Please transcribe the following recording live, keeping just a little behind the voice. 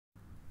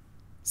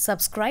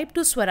Subscribe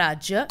to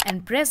Swarajya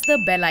and press the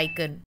bell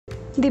icon.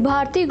 The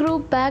Bharti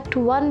Group-backed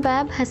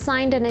OneWeb has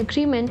signed an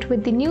agreement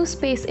with the New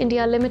Space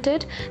India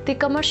Limited, the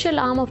commercial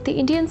arm of the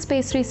Indian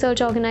Space Research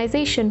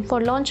Organisation,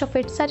 for launch of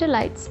its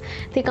satellites.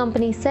 The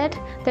company said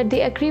that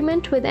the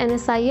agreement with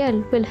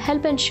NSIL will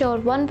help ensure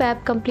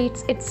OneWeb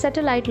completes its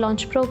satellite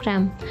launch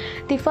program.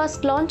 The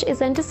first launch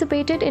is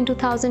anticipated in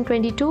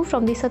 2022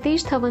 from the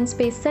Satish Dhawan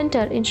Space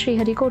Centre in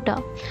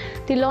Sriharikota.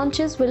 The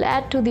launches will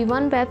add to the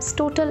OneWeb's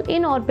total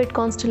in-orbit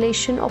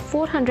constellation of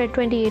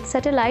 428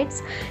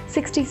 satellites,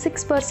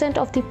 66%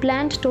 of the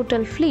planned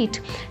total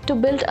fleet, to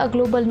build a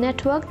global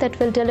network that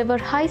will deliver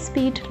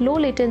high-speed,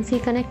 low-latency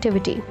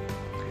connectivity.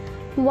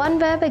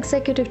 OneWeb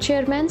Executive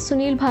Chairman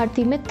Sunil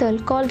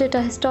Mittal-led called it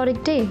a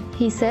historic day.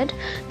 He said,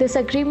 "This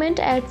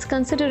agreement adds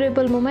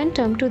considerable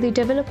momentum to the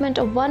development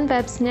of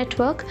OneWeb's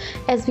network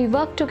as we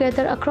work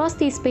together across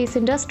the space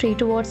industry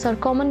towards our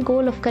common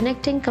goal of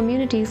connecting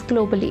communities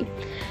globally."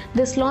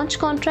 This launch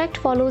contract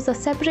follows a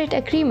separate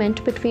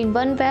agreement between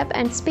OneWeb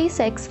and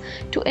SpaceX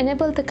to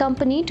enable the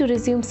company to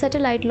resume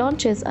satellite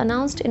launches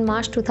announced in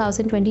March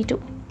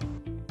 2022.